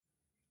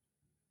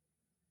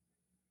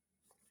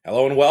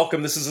Hello and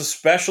welcome. This is a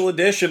special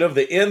edition of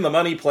the In the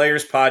Money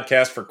Players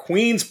podcast for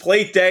Queen's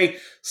Plate Day,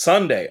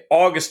 Sunday,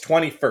 August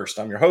 21st.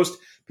 I'm your host,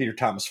 Peter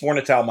Thomas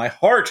Fornatale. My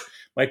heart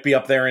might be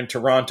up there in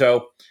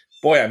Toronto.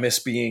 Boy, I miss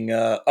being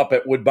up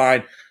at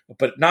Woodbine,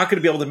 but not going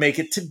to be able to make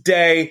it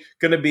today.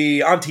 Going to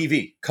be on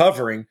TV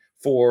covering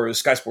for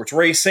Sky Sports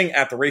Racing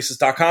at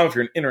theraces.com. If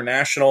you're an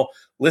international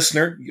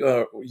listener,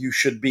 you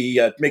should be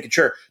making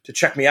sure to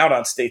check me out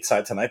on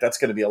Stateside tonight. That's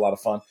going to be a lot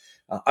of fun.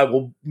 I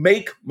will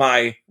make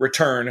my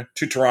return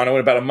to Toronto in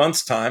about a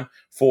month's time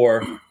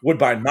for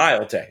Woodbine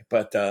Mile Day.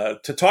 But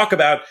to talk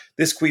about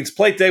this Queen's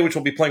Plate Day, which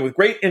we'll be playing with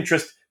great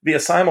interest via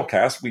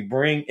simulcast, we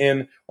bring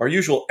in our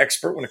usual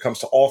expert when it comes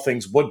to all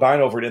things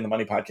Woodbine over at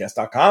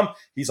InTheMoneyPodcast.com.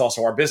 He's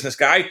also our business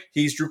guy.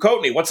 He's Drew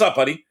Coatney. What's up,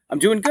 buddy? I'm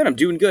doing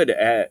good.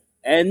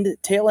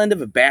 Tail end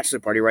of a bachelor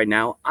party right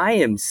now. I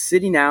am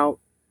sitting out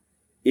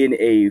in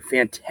a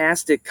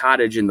fantastic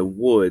cottage in the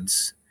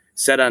woods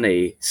set on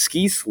a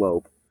ski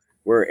slope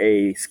where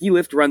a ski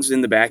lift runs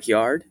in the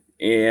backyard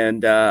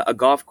and a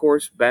golf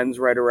course bends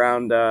right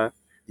around the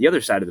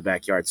other side of the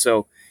backyard.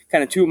 So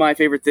kind of two of my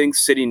favorite things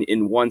sitting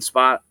in one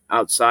spot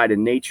outside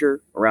in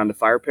nature around a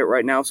fire pit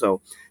right now.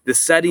 So the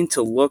setting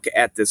to look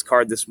at this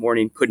card this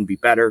morning couldn't be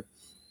better.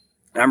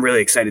 I'm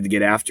really excited to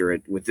get after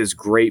it with this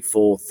great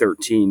full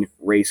 13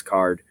 race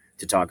card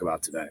to talk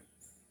about today.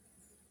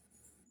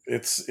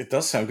 It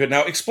does sound good.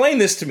 Now, explain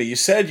this to me. You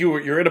said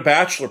you're at a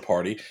bachelor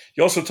party.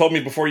 You also told me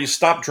before you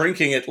stopped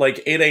drinking at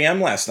like 8 a.m.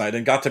 last night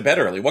and got to bed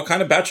early. What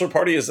kind of bachelor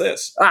party is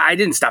this? I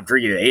didn't stop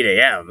drinking at 8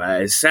 a.m.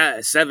 It's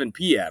 7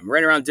 p.m.,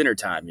 right around dinner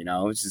time.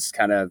 It's just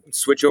kind of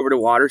switch over to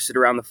water, sit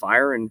around the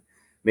fire, and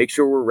make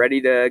sure we're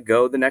ready to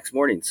go the next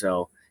morning.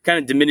 So kind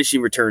of diminishing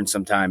returns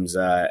sometimes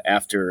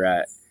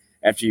after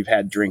you've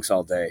had drinks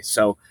all day.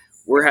 So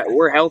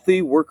we're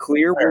healthy, we're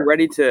clear, we're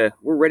ready to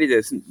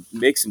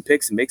make some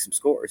picks and make some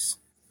scores.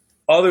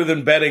 Other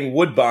than betting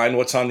Woodbine,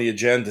 what's on the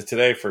agenda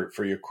today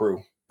for your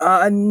crew?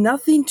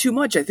 Nothing too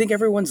much. I think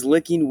everyone's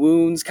licking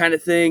wounds kind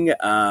of thing.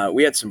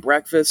 We had some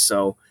breakfast,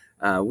 so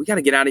we got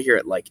to get out of here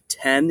at like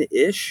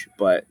 10-ish,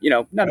 but,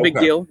 not a big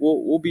deal.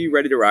 We'll be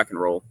ready to rock and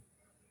roll.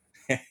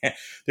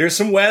 There's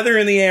some weather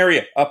in the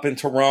area up in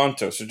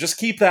Toronto, so just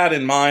keep that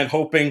in mind,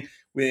 hoping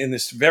in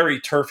this very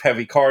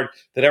turf-heavy card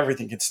that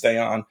everything can stay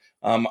on.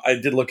 I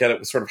did look at it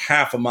with sort of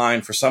half a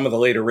mind for some of the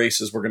later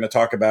races we're going to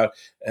talk about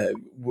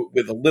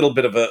with a little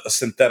bit of a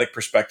synthetic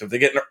perspective. They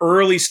get an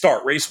early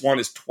start. Race 1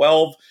 is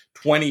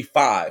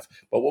 12:25.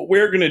 But what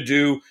we're going to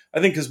do, I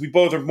think, because we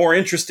both are more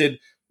interested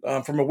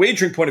from a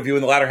wagering point of view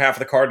in the latter half of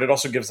the card, it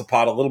also gives the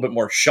pot a little bit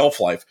more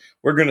shelf life.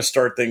 We're going to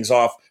start things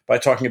off by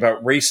talking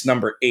about race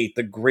number 8,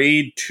 the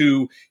Grade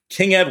 2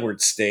 King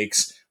Edward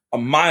Stakes, a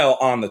mile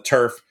on the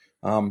turf.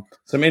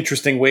 Some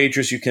interesting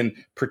wagers you can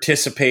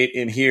participate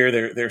in here.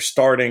 They are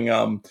starting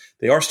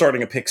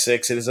a pick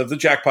six. It is of the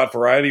jackpot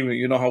variety.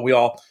 You know how we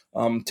all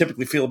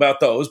typically feel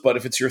about those, but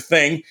if it's your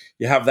thing,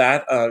 you have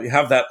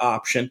that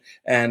option.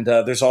 And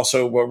there's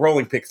also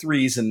rolling pick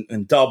threes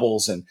and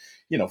doubles, and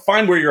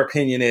find where your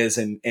opinion is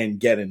and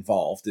get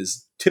involved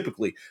is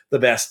typically the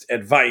best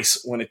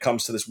advice when it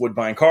comes to this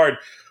Woodbine card.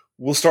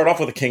 We'll start off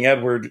with a King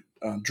Edward.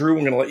 Drew,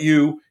 I'm going to let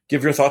you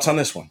give your thoughts on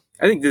this one.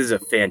 I think this is a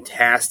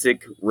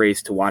fantastic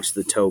race to watch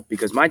the tote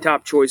because my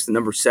top choice, the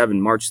number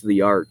 7, March to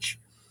the Arch,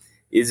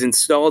 is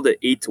installed at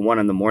 8-1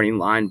 on the morning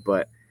line,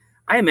 but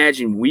I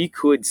imagine we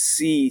could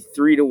see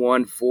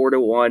 3-1,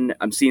 4-1.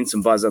 I'm seeing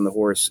some buzz on the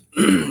horse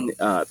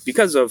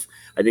because of,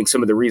 I think,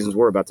 some of the reasons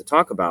we're about to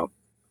talk about.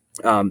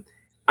 I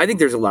think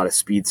there's a lot of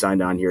speed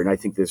signed on here, and I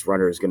think this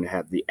runner is going to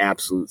have the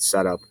absolute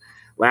setup.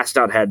 Last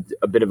out had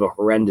a bit of a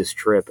horrendous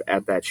trip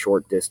at that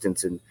short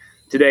distance, and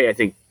today, I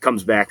think,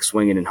 comes back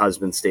swinging and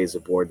Husband stays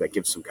aboard. That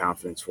gives some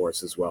confidence for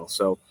us as well.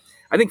 So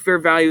I think fair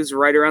value is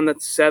right around that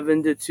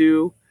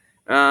 7-2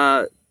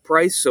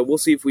 price. So we'll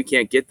see if we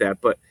can't get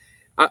that. But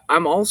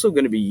I'm also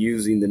going to be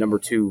using the number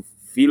 2,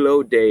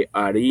 Filo de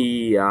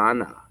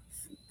Ariana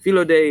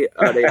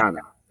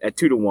at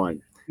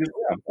 2-1. Yeah,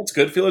 that's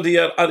good. Filo de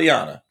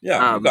Ariana.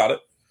 Yeah, you got it.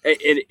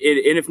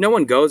 And if no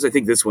one goes, I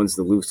think this one's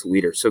the loose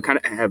leader. So kind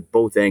of have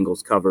both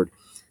angles covered,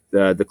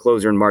 the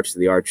closer and March to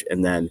the Arch,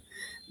 and then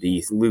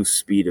the loose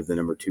speed of the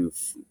number 2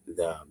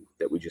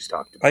 that we just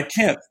talked about.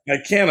 I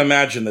can't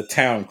imagine the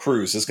Town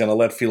Cruise is going to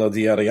let Filo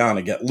de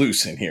Ariana get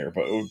loose in here.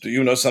 But do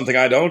you know something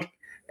I don't?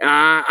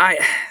 I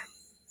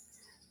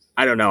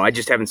don't know. I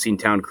just haven't seen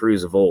Town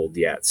Cruise of old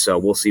yet, so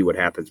we'll see what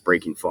happens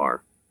breaking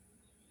far.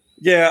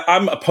 Yeah,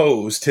 I'm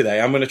opposed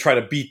today. I'm going to try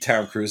to beat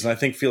Town Cruise, and I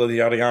think Filo de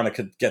Ariana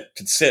could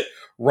sit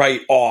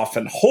right off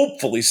and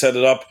hopefully set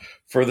it up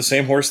for the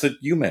same horse that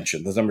you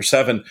mentioned, the number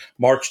 7,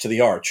 March to the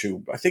Arch,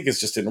 who I think is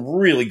just in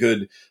really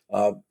good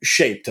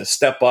shape to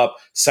step up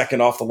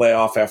second off the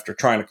layoff after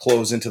trying to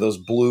close into those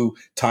blue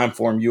time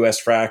form U.S.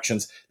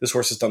 fractions. This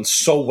horse has done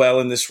so well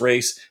in this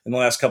race in the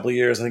last couple of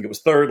years. I think it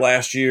was third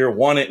last year,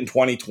 won it in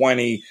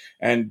 2020,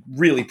 and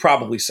really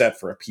probably set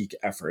for a peak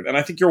effort. And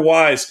I think you're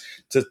wise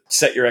to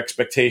set your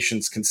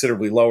expectations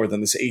considerably lower than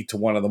this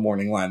 8-1 of the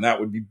morning line. That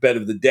would be bet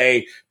of the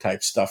day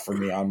type stuff for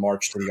me on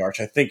March to the Arch.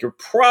 I think you're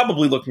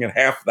probably looking at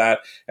half of that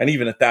And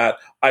even at that,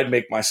 I'd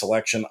make my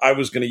selection. I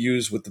was going to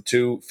use with the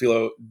 2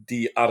 Filo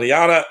di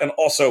Ariana, and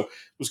also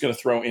was going to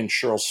throw in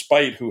Cheryl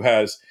Spite, who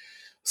has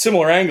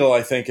similar angle,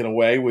 I think, in a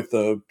way, with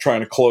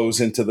trying to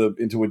close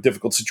into a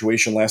difficult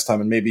situation last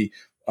time, and maybe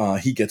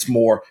he gets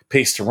more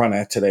pace to run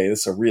at today.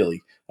 This is a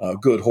really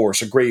good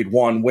horse, a grade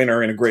 1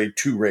 winner in a grade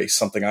 2 race,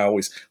 something I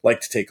always like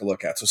to take a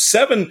look at. So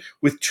 7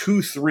 with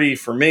 2-3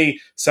 for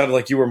me. Sounded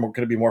like you were going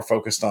to be more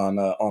focused on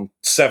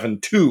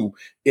 7-2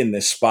 in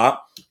this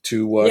spot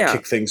to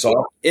kick things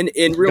off. And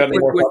real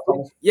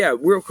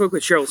quick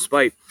with Cheryl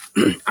Spite,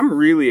 I'm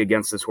really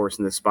against this horse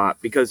in this spot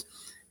because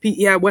Pete,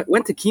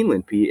 went to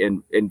Keeneland, Pete,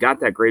 and got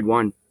that grade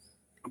 1,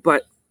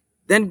 but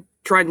then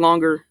tried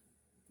longer,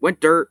 went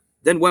dirt,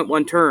 then went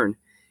 1 turn.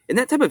 And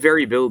that type of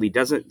variability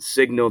doesn't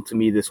signal to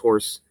me this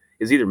horse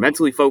is either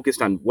mentally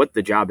focused on what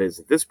the job is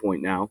at this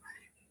point now,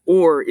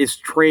 or is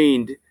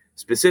trained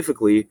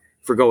specifically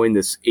for going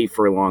this 8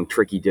 furlong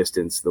tricky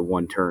distance, the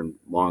 1 turn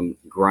long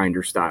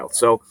grinder style.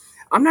 So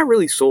I'm not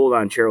really sold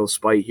on Cheryl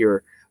Spite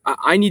here.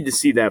 I need to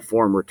see that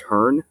form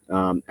return.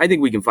 I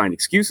think we can find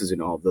excuses in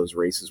all of those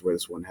races where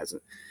this one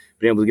hasn't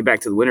been able to get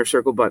back to the winner's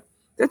circle, but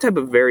that type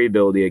of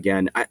variability,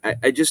 again,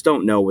 I just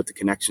don't know what the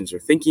connections are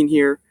thinking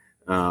here.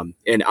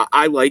 And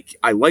I like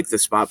the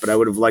spot, but I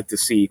would have liked to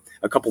see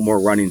a couple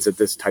more run-ins at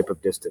this type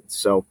of distance.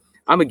 So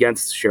I'm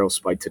against Cheryl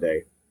Spite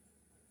today.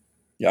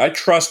 Yeah, I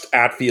trust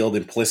Atfield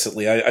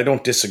implicitly. I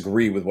don't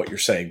disagree with what you're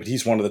saying, but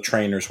he's one of the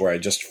trainers where I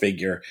just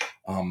figure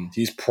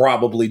he's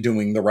probably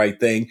doing the right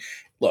thing.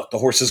 Look, the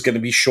horse is going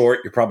to be short.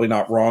 You're probably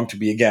not wrong to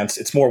be against.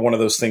 It's more one of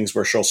those things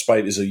where Cheryl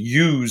Spite is a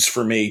use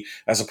for me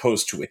as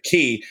opposed to a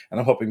key, and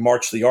I'm hoping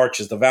March the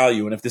Arch is the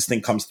value. And if this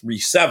thing comes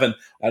 3-7,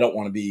 I don't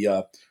want to be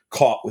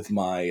caught with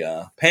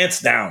my pants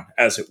down,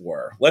 as it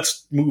were.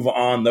 Let's move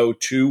on, though,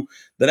 to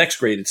the next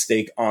graded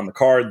stake on the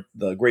card,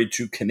 the grade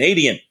 2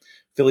 Canadian.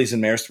 Fillies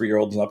and mares,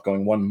 3-year-olds up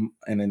going 1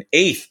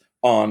 1/8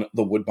 on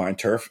the Woodbine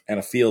turf, and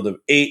a field of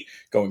 8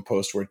 going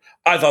postward.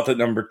 I thought that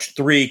number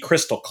 3,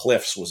 Crystal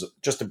Cliffs, was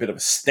just a bit of a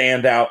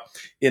standout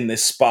in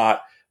this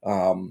spot.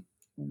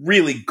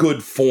 Really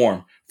good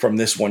form from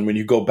this one when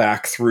you go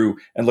back through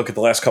and look at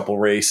the last couple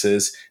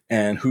races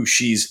and who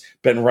she's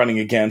been running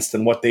against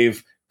and what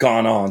they've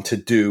gone on to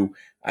do.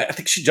 I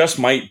think she just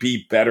might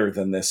be better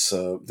than this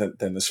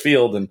than this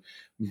field, and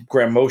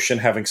Graham Motion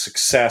having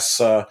success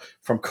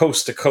from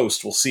coast to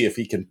coast. We'll see if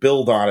he can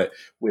build on it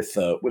with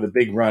a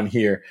big run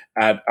here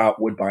at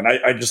Woodbine.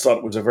 I just thought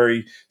it was a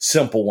very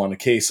simple one, a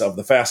case of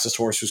the fastest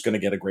horse who's going to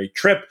get a great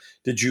trip.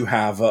 Did you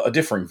have a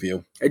differing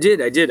view? I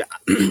did.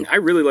 I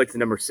really like the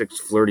number 6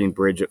 Flirting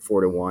Bridge at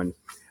 4-1.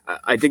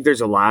 I think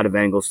there's a lot of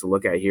angles to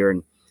look at here,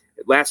 and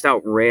last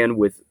out ran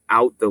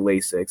without the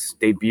Lasix,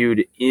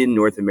 debuted in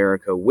North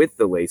America with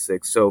the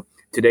Lasix, so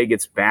today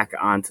gets back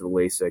onto the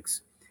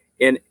Lasix.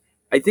 And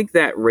I think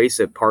that race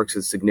at Parks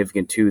is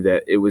significant, too,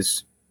 that it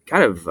was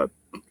kind of a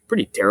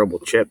pretty terrible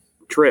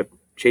trip,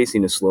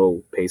 chasing a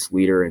slow-paced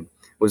leader, and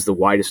was the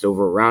widest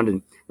over around,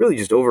 and really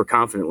just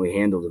overconfidently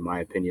handled, in my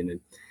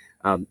opinion.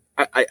 And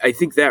I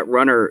think that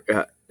runner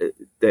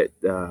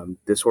that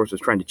this horse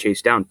was trying to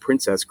chase down,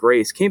 Princess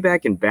Grace, came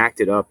back and backed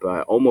it up,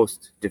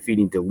 almost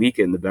defeating Delika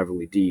in the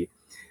Beverly D.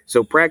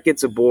 So Pratt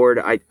gets aboard.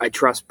 I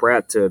trust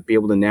Pratt to be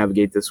able to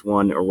navigate this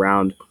one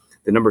around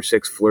the number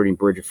 6 Flirting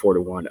Bridge at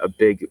 4-1, a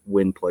big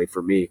win play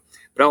for me.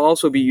 But I'll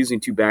also be using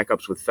 2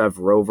 backups with Fev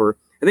Rover.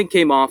 I think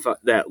came off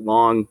that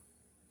long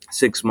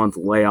 6-month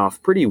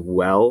layoff pretty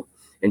well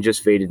and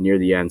just faded near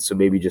the end, so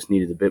maybe just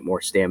needed a bit more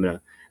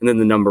stamina. And then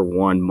the number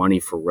 1, Money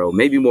for Row,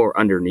 maybe more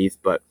underneath,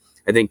 but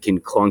I think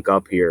can clunk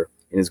up here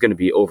and is going to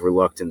be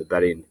overlooked in the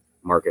betting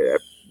market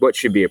at what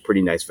should be a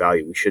pretty nice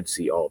value. We should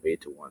see all of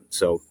 8-1.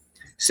 So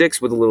 6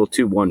 with a little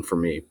 2-1 for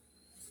me.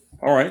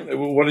 All right.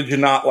 What did you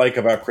not like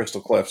about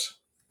Crystal Cliffs?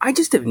 I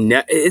just have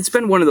it's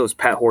been one of those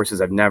pet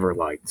horses I've never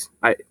liked.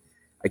 I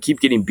keep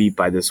getting beat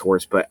by this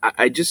horse, but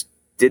I just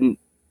didn't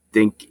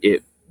think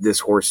this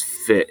horse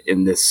fit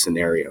in this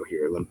scenario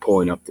here. I'm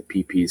pulling up the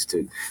PPs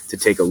to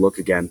take a look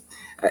again.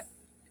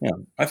 Yeah,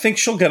 I think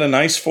she'll get a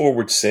nice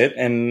forward sit,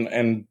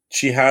 and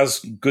she has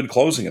good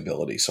closing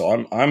ability. So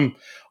I'm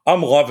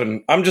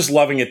just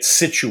loving it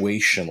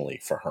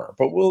situationally for her.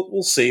 But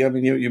we'll see. I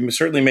mean, you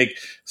certainly make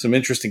some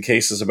interesting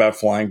cases about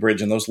Flying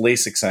Bridge, and those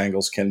Lasix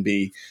angles can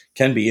be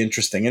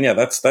interesting. And yeah,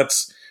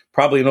 that's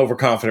probably an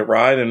overconfident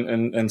ride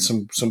and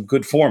some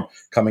good form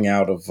coming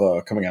out of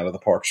the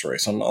Parks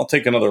race. I'll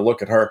take another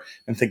look at her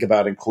and think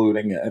about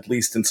including at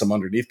least in some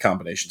underneath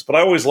combinations. But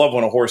I always love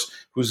when a horse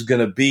who's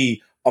going to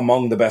be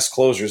among the best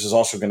closers is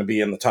also going to be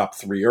in the top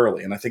 3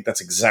 early. And I think that's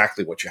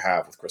exactly what you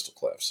have with Crystal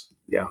Cliffs.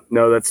 Yeah,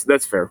 no,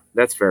 that's fair.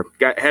 That's fair.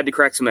 Had to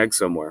crack some eggs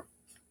somewhere.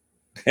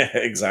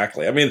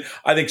 Exactly. I mean,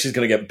 I think she's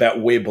going to get bet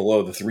way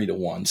below the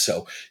 3-1.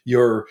 So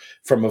you're,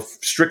 from a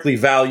strictly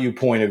value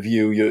point of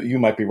view, you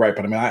might be right.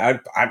 But I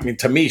mean,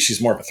 to me,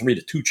 she's more of a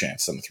 3-2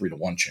 chance than a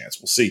 3-1 chance.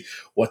 We'll see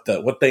what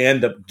they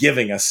end up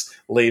giving us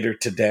later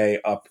today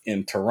up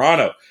in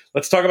Toronto.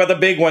 Let's talk about the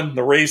big one,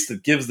 the race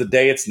that gives the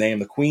day its name,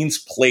 the Queen's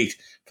Plate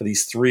for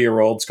these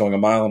 3-year-olds going 1.25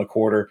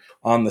 miles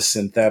on the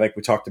synthetic.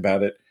 We talked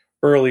about it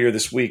earlier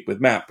this week with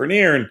Matt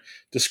Bernier and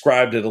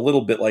described it a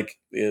little bit like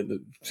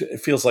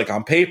it feels like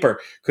on paper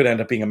could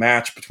end up being a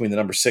match between the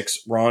number 6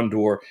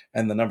 Rondor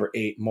and the number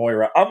 8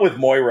 Moira. I'm with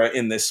Moira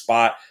in this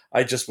spot.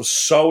 I just was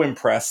so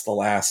impressed the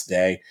last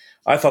day.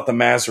 I thought the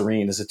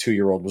Mazarine as a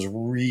 2-year-old was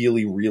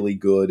really, really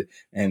good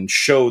and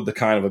showed the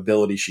kind of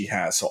ability she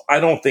has. So I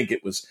don't think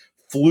it was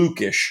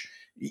flukish,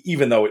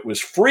 even though it was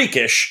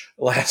freakish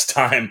last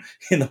time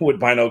in the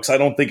Woodbine Oaks. I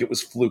don't think it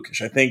was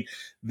flukish. I think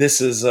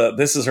this is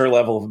her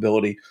level of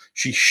ability.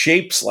 She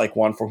shapes like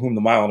one for whom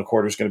the 1.25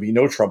 mile is going to be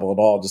no trouble at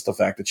all. Just the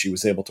fact that she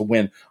was able to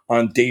win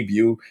on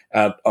debut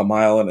at 1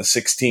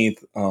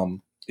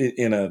 1/16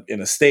 in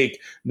a stake,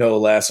 no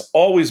less.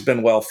 Always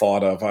been well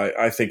thought of.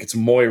 I think it's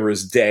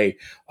Moira's day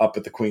up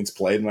at the Queen's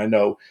Plate, and I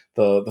know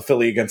the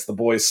Filly Against the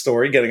Boys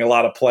story getting a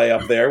lot of play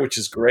up there, which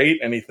is great.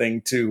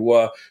 Anything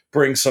to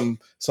bring some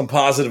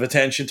positive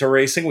attention to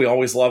racing, we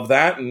always love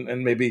that,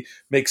 and maybe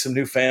make some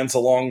new fans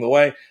along the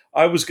way.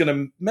 I was going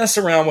to mess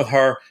around with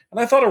her, and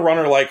I thought a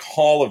runner like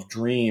Hall of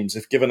Dreams,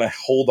 if given a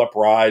hold-up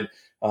ride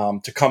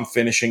to come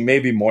finishing,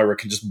 maybe Moira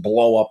can just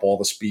blow up all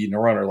the speed, and a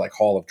runner like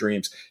Hall of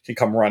Dreams can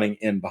come running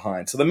in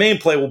behind. So the main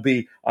play will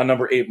be on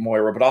number 8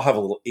 Moira, but I'll have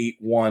a little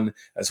 8-1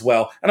 as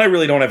well. And I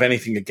really don't have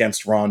anything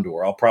against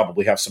Rondor. I'll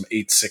probably have some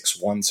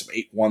 8-6-1, some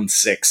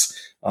 8-1-6,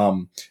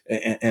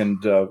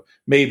 and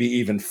maybe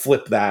even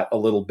flip that a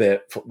little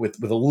bit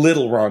with a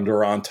little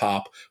Rondor on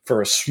top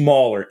for a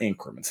smaller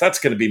increments. That's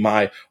going to be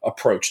my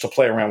approach to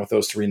play around with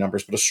those 3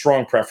 numbers, but a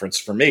strong preference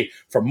for me.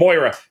 For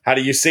Moira, how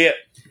do you see it?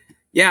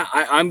 Yeah,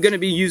 I'm going to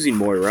be using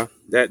Moira,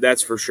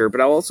 that's for sure. But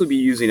I'll also be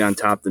using on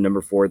top the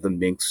number 4, the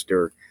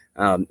Minkster.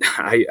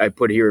 I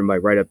put here in my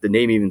write-up, the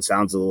name even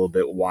sounds a little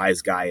bit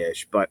wise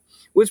guy-ish, but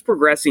was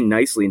progressing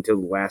nicely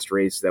until the last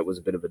race. That was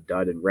a bit of a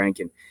dud in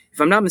ranking.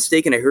 If I'm not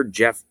mistaken, I heard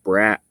Jeff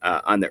Bratt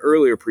on the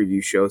earlier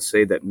preview show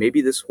say that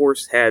maybe this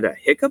horse had a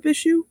hiccup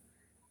issue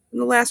in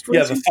the last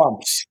race. Yeah, the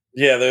thumps.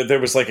 Yeah, there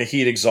was like a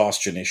heat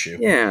exhaustion issue.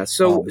 Yeah,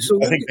 so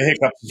I think the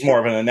hiccup is more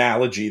of an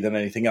analogy than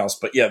anything else.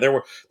 But yeah, there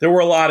were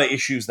a lot of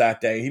issues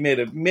that day. He made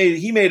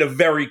a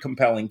very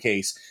compelling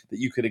case that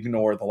you could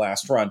ignore the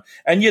last run,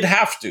 and you'd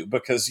have to,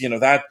 because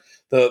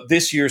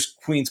this year's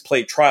Queen's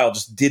Plate trial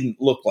just didn't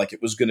look like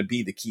it was going to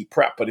be the key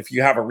prep. But if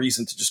you have a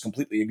reason to just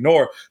completely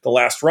ignore the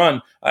last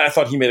run, I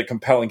thought he made a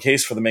compelling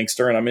case for the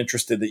Minkster, and I'm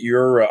interested that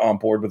you're on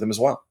board with him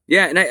as well.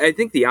 Yeah, and I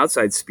think the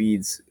outside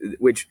speeds,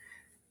 which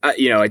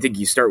I think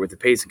you start with the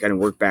pace and kind of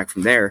work back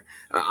from there.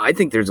 I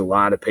think there's a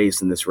lot of pace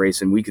in this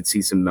race, and we could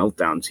see some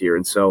meltdowns here.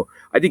 And so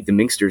I think the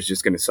Minkster is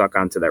just going to suck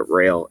onto that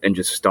rail and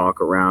just stalk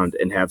around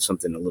and have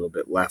something a little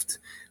bit left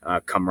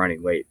come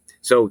running late.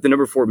 So the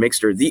number 4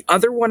 Minkster. The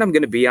other one I'm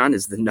going to be on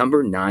is the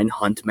number 9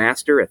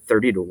 Huntmaster at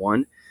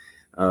 30-1.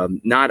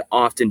 Not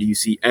often do you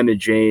see Emma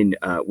Jane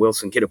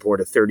Wilson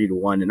Kittaport at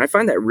 30-1, and I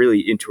find that really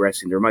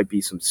interesting. There might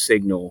be some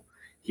signal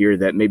here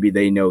that maybe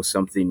they know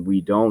something we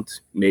don't.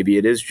 Maybe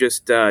it is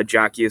just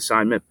jockey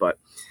assignment, but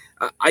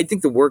I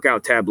think the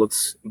workout tab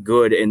looks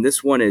good, and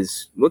this one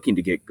is looking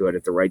to get good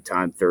at the right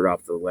time, third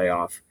off the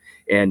layoff.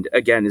 And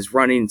again, is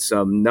running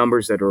some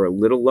numbers that are a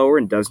little lower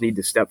and does need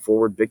to step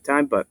forward big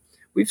time, but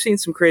we've seen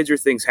some crazier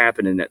things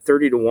happen. And at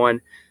 30-1,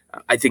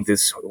 I think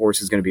this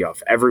horse is going to be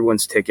off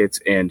everyone's tickets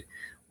and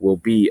will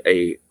be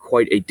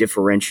quite a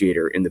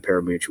differentiator in the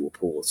pari-mutuel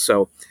pool.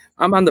 So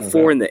I'm on the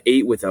 4 and the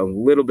 8 with a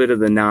little bit of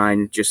the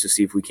 9 just to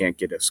see if we can't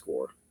get a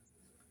score.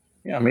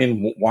 Yeah, I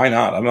mean, why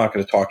not? I'm not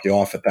going to talk you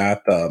off at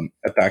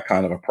that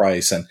kind of a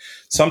price. And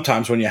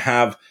sometimes when you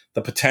have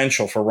the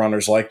potential for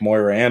runners like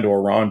Moira and or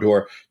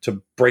Rondor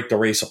to break the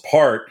race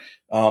apart,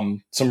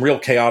 some real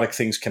chaotic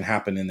things can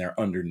happen in there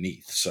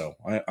underneath. So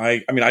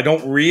I mean, I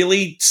don't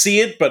really see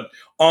it, but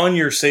on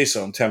your say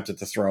so, I'm tempted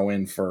to throw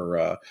in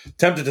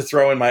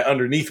my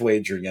underneath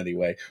wagering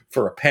anyway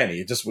for a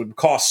penny. It just would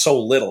cost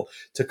so little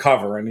to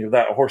cover, and if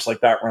that a horse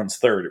like that runs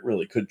third, it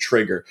really could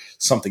trigger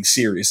something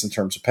serious in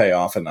terms of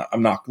payoff. And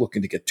I'm not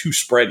looking to get too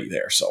spready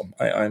there, so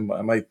I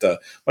might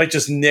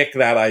just nick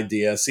that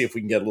idea, see if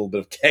we can get a little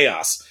bit of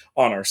chaos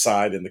on our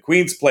side in the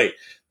Queen's Plate.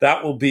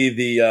 That will be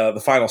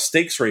the final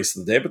stakes race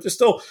of the day, but there's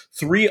still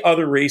 3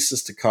 other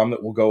races to come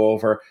that we'll go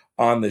over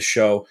on this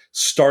show,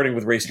 starting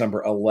with race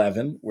number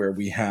 11, where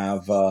we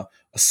have a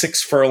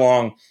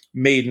 6-furlong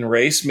maiden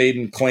race,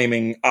 maiden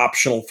claiming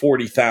optional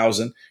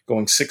 40,000,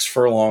 going 6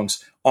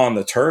 furlongs on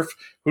the turf.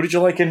 Who did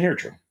you like in here,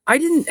 Drew? I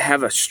didn't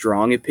have a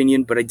strong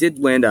opinion, but I did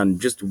land on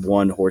just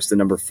one horse, the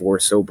number 4,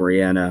 So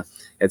Brianna,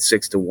 at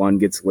 6-1,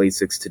 gets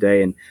Lasix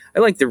today. And I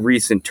like the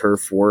recent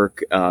turf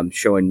work,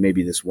 showing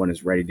maybe this one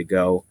is ready to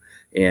go,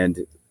 and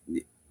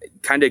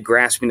kind of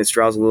grasping at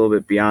straws a little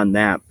bit beyond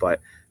that. But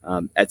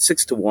at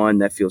 6-1,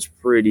 that feels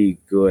pretty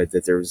good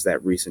that there's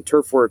that recent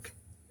turf work.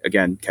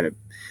 Again, kind of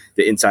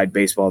the inside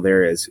baseball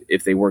there is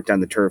if they worked on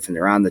the turf and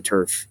they're on the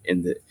turf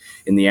in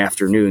the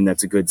afternoon,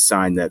 that's a good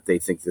sign that they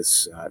think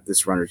this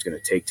runner is going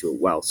to take to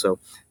it well. So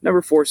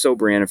number 4, So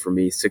Brianna for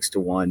me,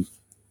 6-1,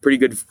 pretty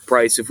good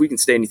price. If we can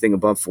stay anything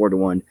above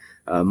 4-1,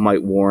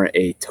 might warrant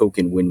a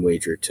token win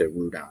wager to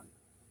root on.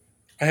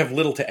 I have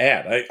little to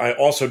add. I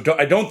also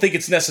I don't think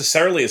it's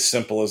necessarily as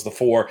simple as the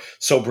 4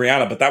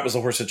 Sobriana, but that was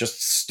the horse that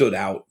just stood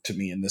out to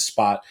me in this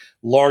spot,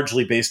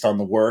 largely based on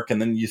the work.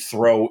 And then you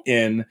throw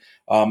in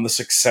the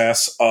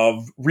success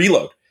of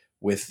Reload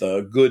with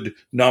a good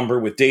number,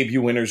 with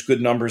debut winners,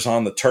 good numbers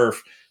on the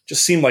turf.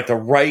 Just seemed like the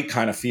right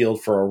kind of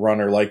field for a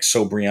runner like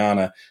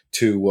Sobriana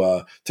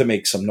to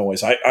make some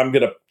noise. I'm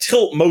going to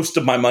tilt most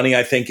of my money,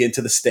 I think,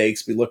 into the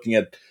stakes, be looking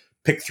at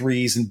pick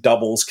threes and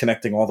doubles,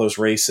 connecting all those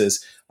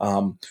races.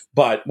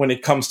 But when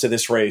it comes to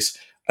this race,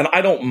 and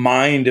I don't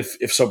mind if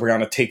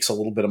Sobriana takes a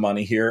little bit of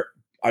money here,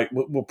 I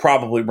will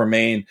probably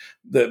remain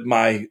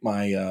my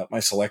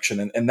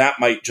selection, and that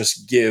might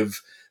just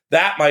give.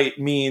 That might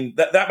mean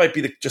that might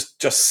be the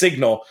just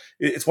signal.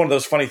 It's one of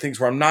those funny things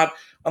where I'm not,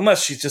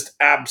 unless she's just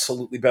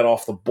absolutely bet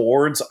off the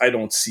boards. I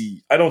don't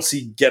see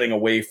getting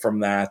away from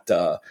that.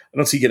 I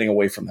don't see getting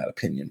away from that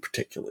opinion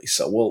particularly.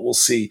 So we'll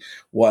see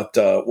what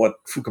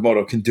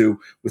Fukumoto can do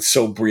with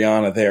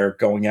Sobriana there,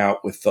 going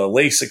out with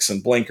Lasix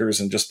and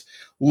blinkers and just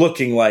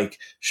looking like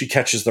she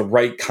catches the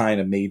right kind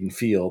of maiden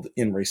field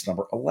in race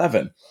number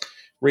 11.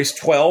 Race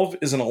 12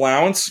 is an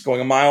allowance, going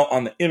a mile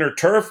on the inner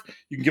turf.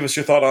 You can give us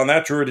your thought on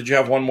that, Drew, or did you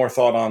have one more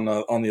thought on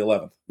the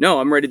 11th?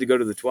 No, I'm ready to go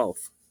to the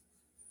 12th.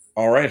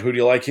 All right, who do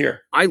you like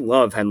here? I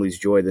love Henley's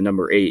Joy, the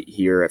number 8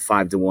 here at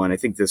 5-1. I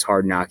think this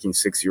hard-knocking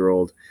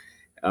 6-year-old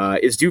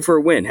is due for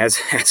a win,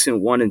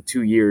 hasn't won in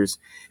 2 years,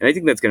 and I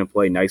think that's going to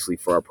play nicely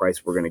for our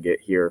price we're going to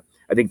get here.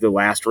 I think the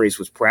last race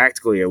was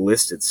practically a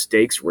listed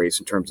stakes race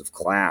in terms of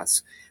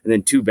class, and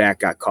then 2 back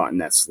got caught in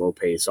that slow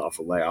pace off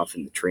a layoff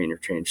in the trainer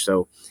change.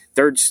 So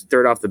third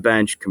off the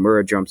bench,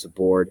 Kimura jumps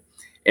aboard,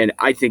 and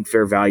I think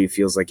fair value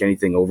feels like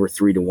anything over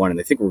 3-1, and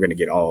I think we're going to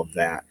get all of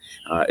that,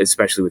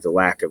 especially with the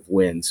lack of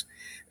wins.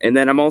 And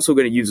then I'm also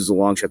going to use as a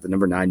long shot the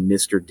number 9,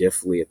 Mr.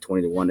 Diffley at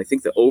 20-1. I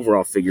think the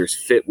overall figures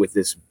fit with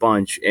this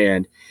bunch.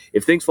 And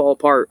if things fall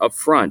apart up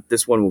front,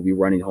 this one will be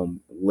running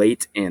home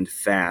late and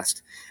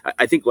fast.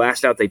 I think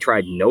last out they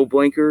tried no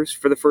blinkers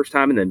for the first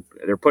time, and then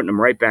they're putting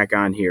them right back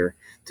on here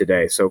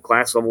today. So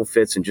class level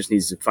fits and just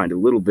needs to find a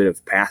little bit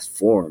of past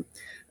form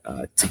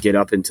to get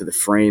up into the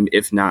frame,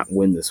 if not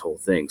win this whole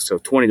thing. So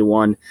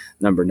 20-1,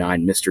 number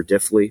 9, Mr.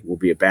 Diffley will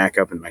be a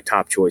backup, and my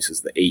top choice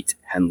is the 8,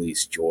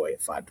 Henley's Joy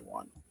at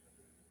 5-1.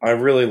 I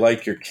really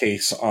like your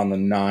case on the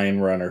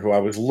 9 runner, who I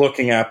was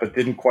looking at but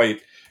didn't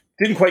quite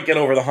get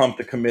over the hump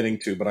to committing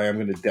to, but I am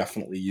going to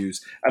definitely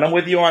use. And I'm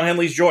with you on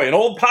Henley's Joy, an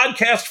old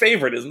podcast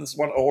favorite. Isn't this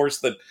a horse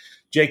that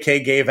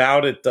JK gave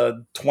out at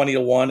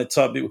 20-1 at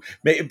some?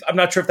 I'm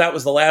not sure if that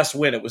was the last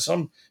win. It was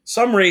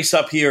some race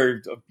up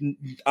here,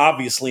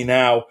 obviously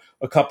now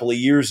a couple of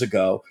years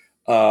ago.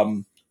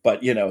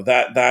 But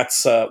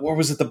that's where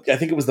was it? I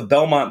think it was the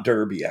Belmont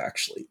Derby.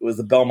 Actually, it was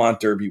the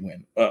Belmont Derby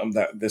win.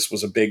 That this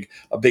was a big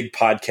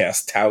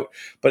podcast tout,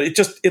 but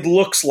it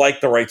looks like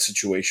the right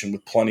situation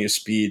with plenty of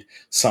speed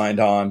signed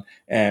on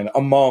and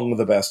among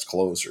the best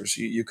closers.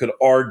 You could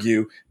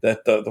argue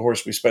that the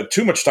horse we spent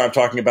too much time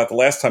talking about the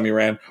last time he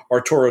ran,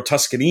 Arturo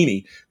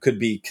Toscanini, could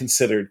be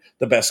considered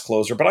the best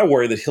closer, but I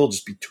worry that he'll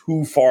just be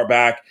too far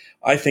back.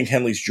 I think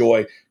Henley's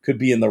Joy could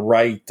be in the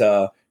right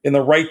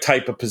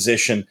type of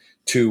position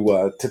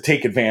to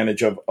take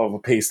advantage of a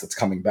pace that's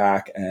coming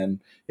back. And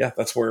yeah,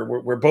 that's where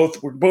we're both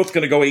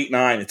going to go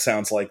 8-9. It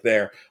sounds like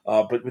there,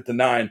 but with the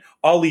 9,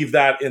 I'll leave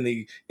that in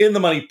the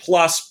money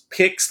plus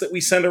picks that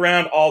we send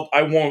around.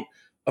 I won't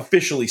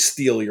officially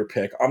steal your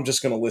pick. I'm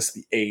just going to list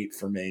the 8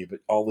 for me, but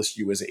I'll list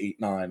you as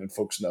 8-9, and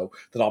folks know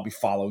that I'll be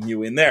following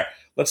you in there.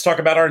 Let's talk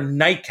about our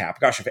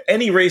nightcap. Gosh, if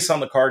any race on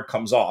the card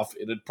comes off,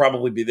 it'd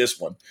probably be this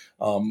one.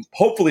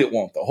 Hopefully it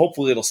won't, though.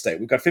 Hopefully it'll stay.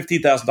 We've got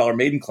 $15,000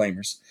 maiden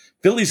claimers,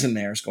 fillies and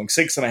mares going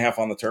 6.5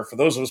 on the turf. For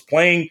those of us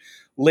playing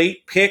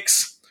late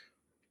picks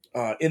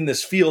in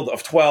this field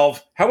of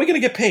 12, how are we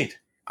going to get paid?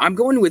 I'm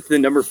going with the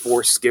number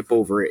 4 Skip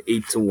Over at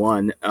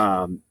 8-1.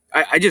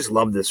 I just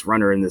love this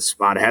runner in this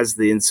spot. It has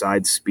the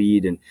inside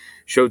speed and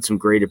showed some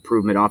great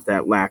improvement off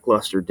that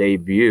lackluster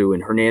debut.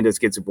 And Hernandez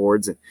gets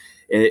aboard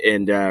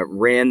and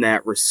ran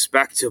that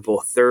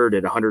respectable third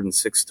at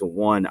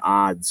 106-1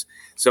 odds.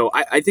 So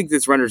I think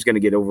this runner is going to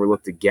get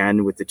overlooked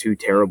again with the 2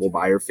 terrible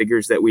buyer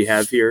figures that we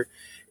have here.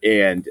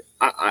 And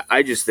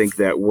I just think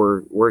that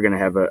we're going to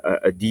have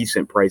a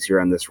decent price here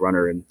on this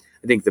runner. And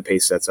I think the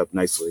pace sets up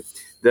nicely.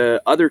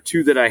 The other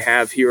 2 that I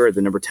have here are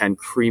the number 10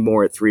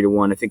 Creemore at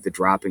 3-1. I think the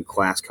drop in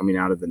class coming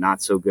out of the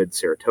not so good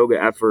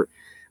Saratoga effort,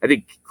 I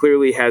think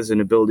clearly has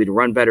an ability to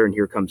run better. And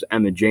here comes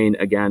Emma Jane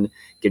again,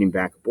 getting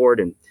back aboard.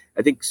 And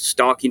I think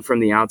stalking from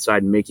the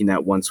outside and making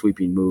that one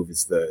sweeping move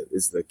is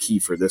the key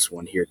for this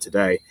one here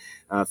today.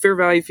 Fair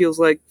value feels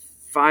like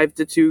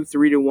 5-2,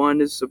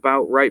 3-1 is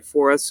about right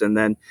for us. And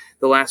then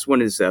the last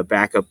one is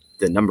back up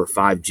the number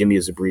 5, Jimmy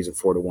is a Breeze at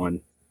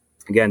 4-1.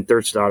 Again,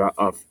 third start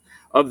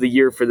of the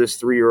year for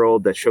this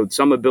 3-year-old that showed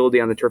some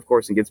ability on the turf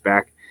course and gets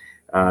back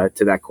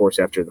to that course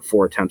after the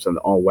 4 attempts on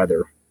the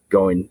all-weather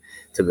going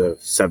to the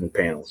 7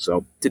 panel.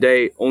 So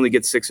today only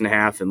gets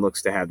 6.5 and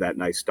looks to have that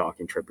nice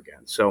stalking trip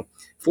again. So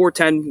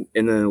 4-10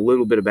 and then a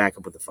little bit of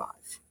backup with the 5.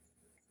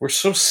 We're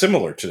so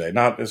similar today,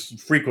 not as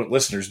frequent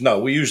listeners. No,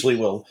 we usually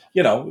will,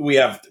 we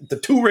have the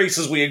two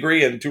races we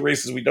agree and two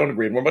races we don't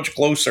agree. And we're much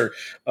closer,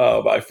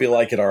 I feel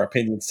like, in our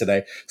opinions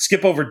today.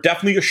 Skip over,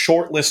 definitely a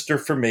short lister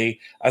for me,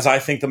 as I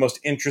think the most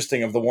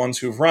interesting of the ones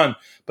who've run.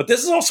 But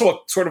this is also a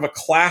sort of a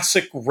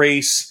classic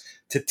race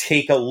to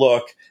take a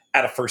look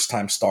at a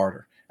first-time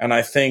starter. And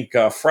I think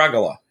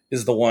Fragola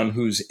is the one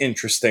who's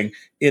interesting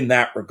in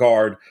that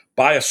regard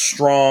by a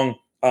strong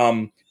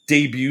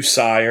debut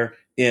sire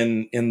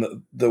in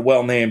the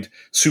well-named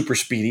Super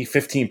Speedy,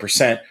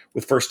 15%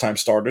 with first-time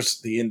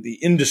starters. The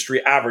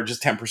industry average is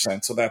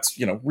 10%, so that's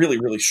really,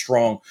 really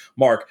strong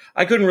mark.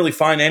 I couldn't really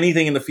find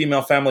anything in the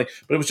female family,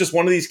 but it was just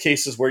one of these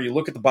cases where you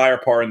look at the buyer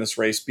par in this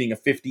race being a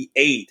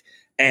 58,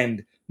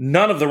 and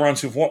none of the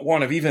runs who've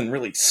won have even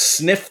really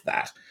sniffed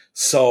that.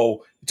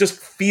 So it just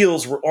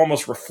feels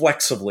almost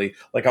reflexively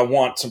like I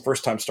want some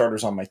first-time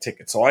starters on my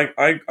ticket. So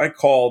I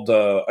called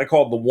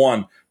the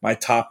one my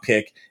top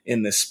pick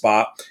in this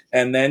spot,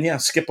 and then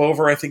skip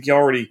over. I think you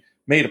already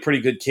made a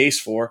pretty good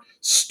case for.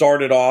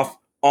 Started off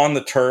on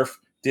the turf,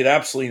 did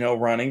absolutely no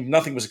running.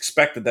 Nothing was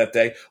expected that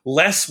day.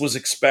 Less was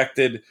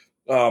expected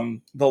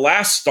the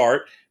last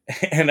start,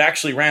 and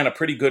actually ran a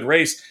pretty good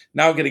race.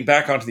 Now getting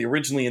back onto the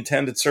originally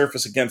intended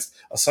surface against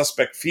a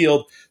suspect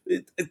field.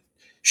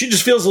 She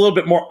just feels a little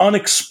bit more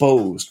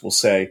unexposed, we'll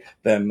say,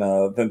 than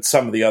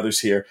some of the others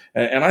here,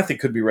 and I think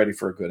could be ready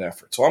for a good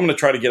effort. So I'm going to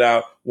try to get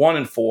out 1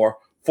 and 4,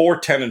 4,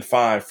 10, and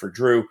 5 for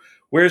Drew.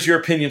 Where's your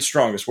opinion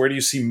strongest? Where do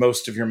you see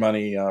most of your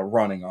money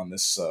running on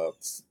this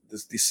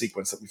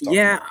sequence that we've talked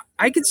about?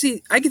 I could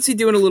see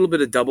doing a little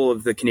bit of double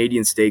of the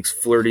Canadian Stakes,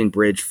 flirting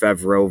Bridge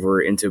Fev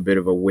Rover into a bit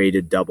of a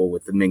weighted double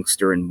with the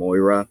Minkster and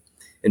Moira,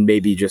 and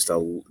maybe just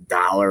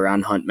 $1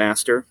 on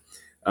Huntmaster.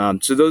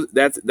 So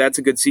that's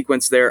a good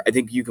sequence there. I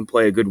think you can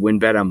play a good win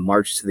bet on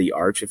March to the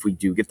Arch if we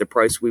do get the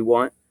price we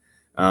want.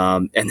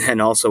 And then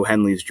also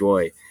Henley's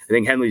Joy. I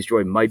think Henley's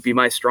Joy might be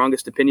my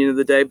strongest opinion of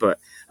the day, but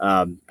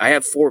I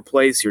have 4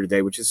 plays here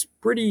today, which is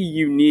pretty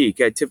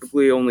unique. I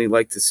typically only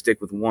like to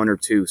stick with 1 or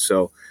 2.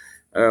 So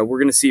we're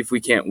going to see if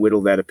we can't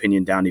whittle that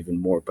opinion down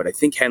even more. But I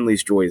think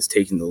Henley's Joy is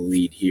taking the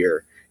lead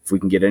here. If we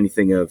can get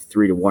anything of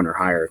 3 to 1 or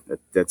higher,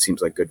 that seems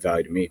like good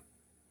value to me.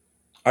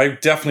 I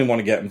definitely want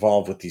to get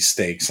involved with these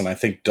stakes, and I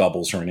think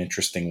doubles are an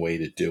interesting way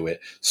to do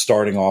it.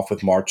 Starting off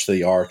with March to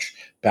the Arch,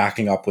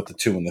 backing up with the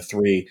 2 and the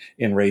 3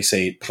 in race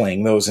 8,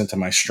 playing those into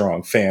my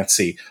strong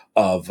fancy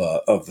of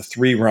the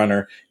 3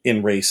 runner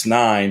in race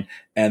 9,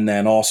 and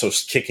then also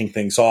kicking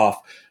things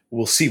off.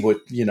 We'll see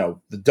what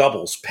the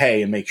doubles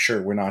pay and make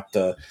sure we're not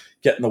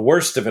getting the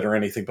worst of it or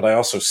anything. But I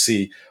also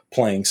see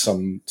playing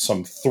some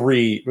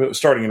 3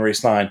 starting in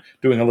race 9,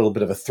 doing a little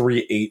bit of a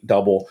 3-8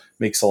 double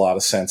makes a lot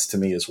of sense to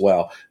me as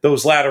well.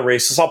 Those latter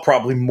races, I'll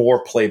probably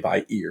more play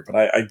by ear, but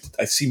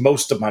I see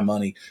most of my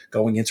money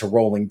going into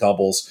rolling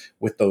doubles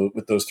with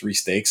those 3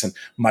 stakes, and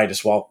might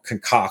as well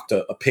concoct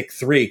a pick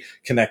 3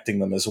 connecting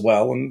them as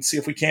well, and see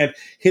if we can't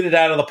hit it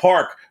out of the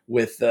park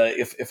with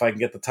if I can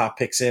get the top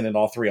picks in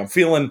all 3. I'm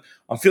feeling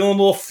a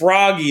little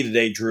froggy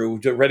today, Drew,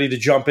 ready to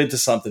jump into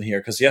something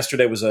here, because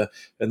yesterday was and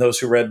those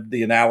who read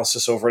the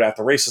analysis over at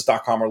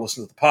theraces.com or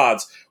listened to the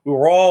pods, we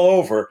were all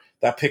over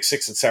that pick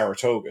 6 at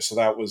Saratoga. So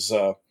that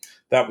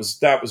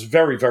was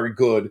very, very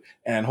good,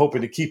 and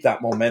hoping to keep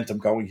that momentum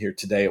going here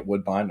today at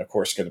Woodbine. Of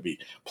course, going to be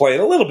playing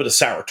a little bit of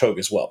Saratoga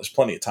as well. There's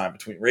plenty of time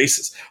between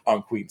races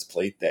on Queen's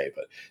Plate Day,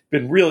 but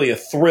been really a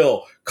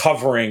thrill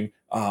covering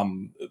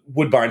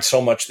Woodbine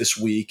so much this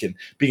week, and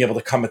being able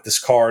to come at this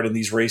card and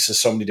these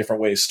races so many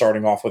different ways,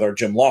 starting off with our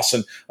Jim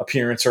Lawson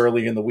appearance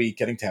early in the week,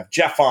 getting to have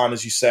Jeff on,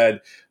 as you said.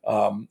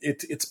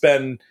 It's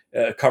been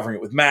covering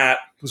it with Matt,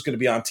 who's going to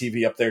be on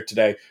TV up there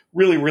today.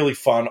 Really, really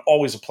fun.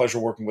 Always a pleasure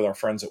working with our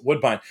friends at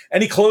Woodbine.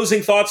 Any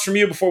closing thoughts from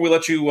you before we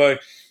let you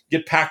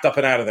get packed up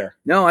and out of there?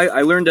 No,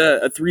 I learned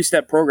a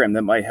 3-step program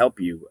that might help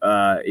you.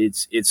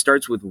 It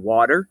starts with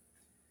water.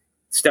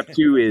 Step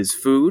 2 is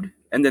food.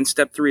 And then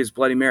step 3 is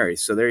Bloody Mary.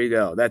 So there you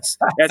go. That's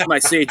my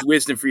sage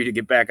wisdom for you to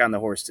get back on the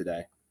horse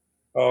today.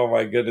 Oh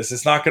my goodness.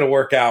 It's not going to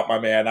work out, my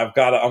man. I'm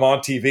on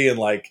TV,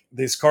 and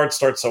these cards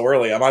start so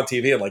early. I'm on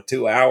TV in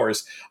 2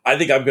 hours. I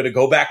think I'm going to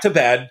go back to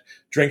bed,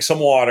 drink some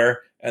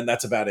water, and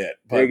that's about it.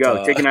 But, there you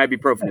go. Take an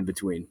ibuprofen in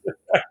between.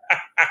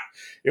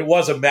 It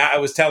was I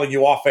was telling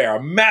you off air,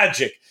 a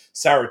magic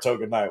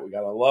Saratoga night. We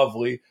got a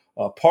lovely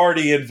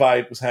party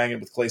invite, was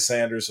hanging with Clay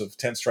Sanders of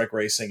 10 Strike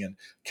Racing, and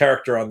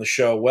character on the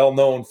show, well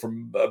known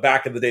from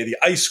back in the day, the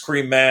Ice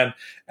Cream Man.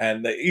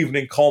 And the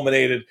evening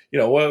culminated,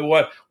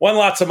 won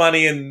lots of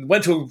money and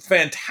went to a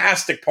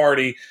fantastic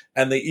party.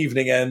 And the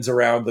evening ends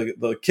around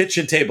the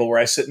kitchen table where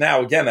I sit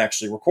now, again,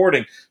 actually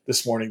recording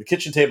this morning, the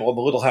kitchen table on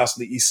the little house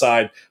on the east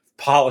side,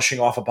 polishing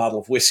off a bottle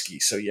of whiskey.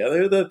 So yeah,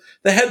 the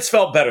heads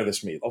felt better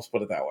this meet. Let's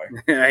put it that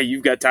way.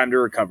 You've got time to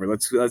recover.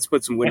 Let's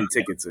put some winning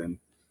tickets in.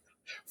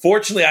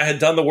 Fortunately, I had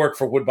done the work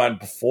for Woodbine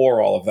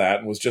before all of that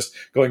and was just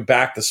going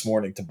back this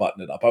morning to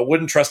button it up. I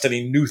wouldn't trust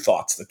any new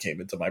thoughts that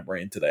came into my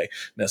brain today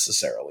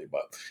necessarily,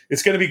 but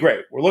it's going to be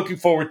great. We're looking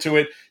forward to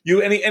it.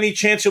 You, any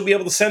chance you'll be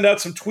able to send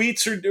out some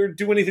tweets or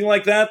do anything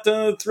like that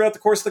throughout the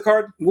course of the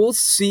card? We'll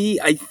see.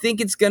 I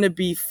think it's going to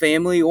be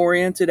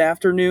family-oriented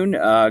afternoon,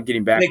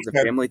 getting back to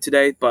the family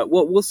today, but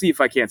we'll see if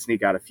I can't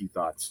sneak out a few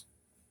thoughts.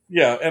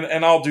 Yeah,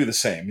 and I'll do the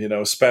same,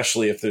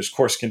 especially if there's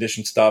course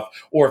condition stuff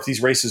or if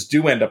these races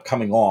do end up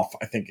coming off.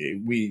 I think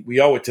we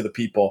owe it to the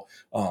people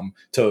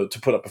to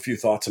put up a few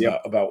thoughts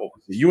about what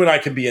we see. You and I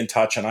can be in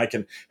touch, and I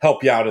can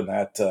help you out in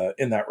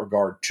that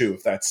regard too,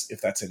 if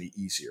that's any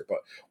easier. But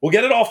we'll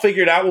get it all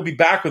figured out. We'll be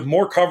back with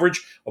more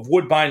coverage of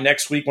Woodbine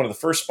next week, one of the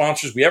first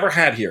sponsors we ever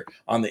had here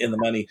on the In the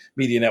Money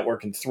Media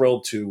Network, and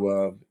thrilled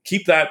to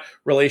keep that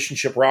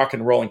relationship rock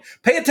and rolling.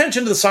 Pay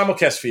attention to the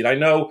simulcast feed. I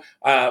know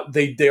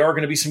they are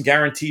going to be some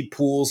guaranteed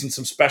pools and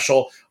some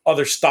special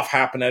other stuff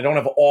happening. I don't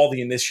have all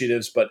the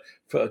initiatives, but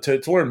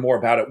to learn more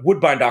about it,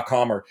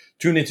 woodbine.com, or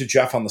tune into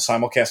Jeff on the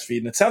simulcast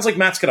feed. And it sounds like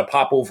Matt's going to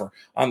pop over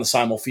on the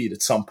simul feed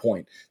at some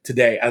point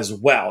today as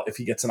well, if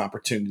he gets an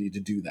opportunity to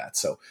do that.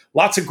 So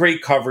lots of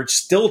great coverage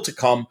still to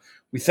come.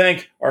 We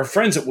thank our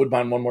friends at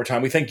Woodbine one more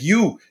time. We thank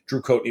you,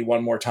 Drew Coatney,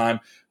 one more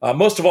time.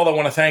 Most of all, I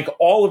want to thank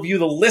all of you,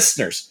 the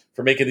listeners,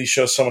 for making these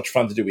shows so much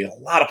fun to do. We had a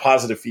lot of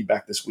positive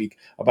feedback this week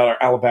about our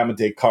Alabama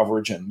Day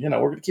coverage, and we're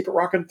going to keep it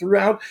rocking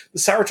throughout the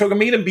Saratoga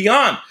meet and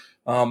beyond.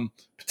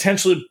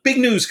 Potentially big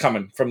news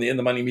coming from the In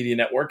the Money Media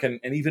Network, and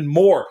even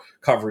more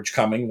coverage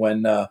coming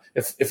when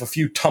if a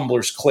few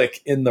tumblers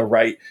click in the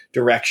right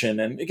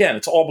direction. And again,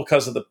 it's all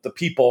because of the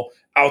people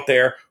out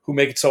there who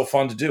make it so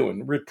fun to do,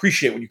 and we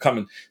appreciate when you come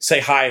and say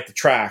hi at the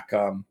track.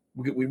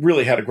 We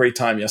really had a great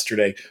time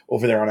yesterday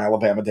over there on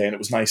Alabama Day, and it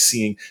was nice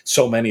seeing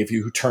so many of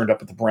you who turned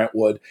up at the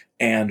Brentwood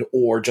and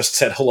or just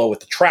said hello at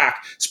the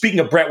track. Speaking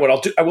of Brentwood,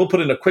 I will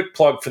put in a quick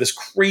plug for this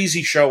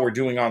crazy show we're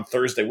doing on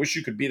Thursday. Wish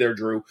you could be there,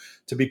 Drew,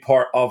 to be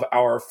part of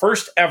our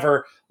first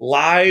ever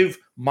live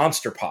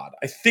Monster Pod.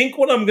 I think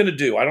what I'm going to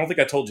do, I don't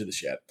think I told you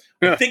this yet.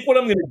 I think what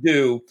I'm going to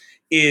do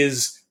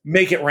is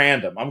make it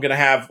random. I'm going to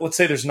have, let's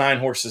say there's 9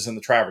 horses in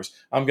the Travers.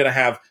 I'm going to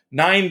have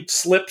 9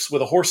 slips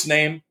with a horse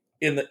name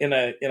in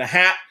a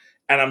hat,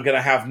 and I'm going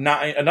to have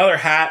another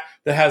hat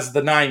that has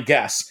the 9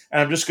 guests,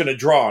 and I'm just going to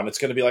draw, and it's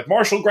going to be like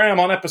Marshall Graham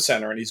on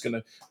Epicenter,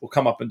 and we'll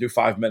come up and do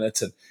 5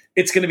 minutes, and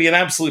it's going to be an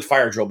absolute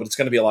fire drill, but it's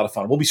going to be a lot of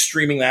fun. We'll be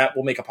streaming that.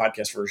 We'll make a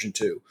podcast version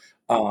too.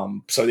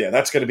 So yeah,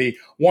 that's going to be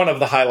one of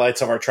the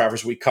highlights of our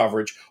Travers Week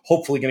coverage.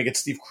 Hopefully going to get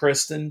Steve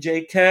Kristen,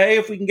 JK,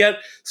 if we can get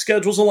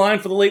schedules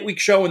aligned for the late week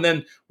show. And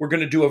then we're going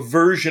to do a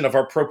version of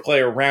our Pro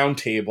Player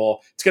Roundtable.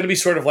 It's going to be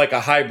sort of like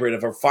a hybrid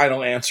of our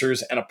final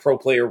answers and a Pro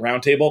Player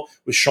Roundtable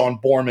with Sean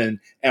Borman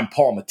and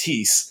Paul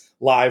Matisse,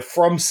 live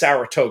from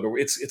Saratoga.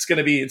 It's going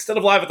to be, instead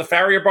of live at the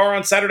Farrier Bar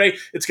on Saturday,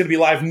 it's going to be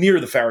live near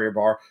the Farrier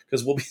Bar,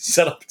 because we'll be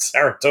set up in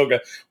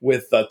Saratoga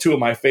with 2 of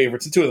my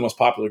favorites and 2 of the most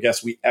popular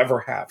guests we ever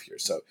have here.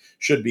 So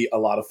should be a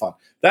lot of fun.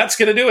 That's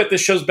going to do it.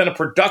 This show's been a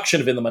production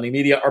of In the Money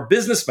Media. Our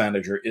business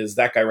manager is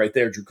that guy right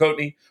there, Drew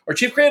Coatney. Our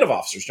chief creative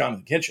officer is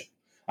Jonathan Kinchin.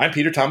 I'm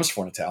Peter Thomas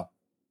Fornatale.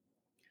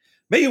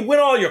 May you win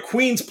all your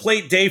Queen's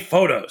Plate Day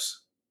photos.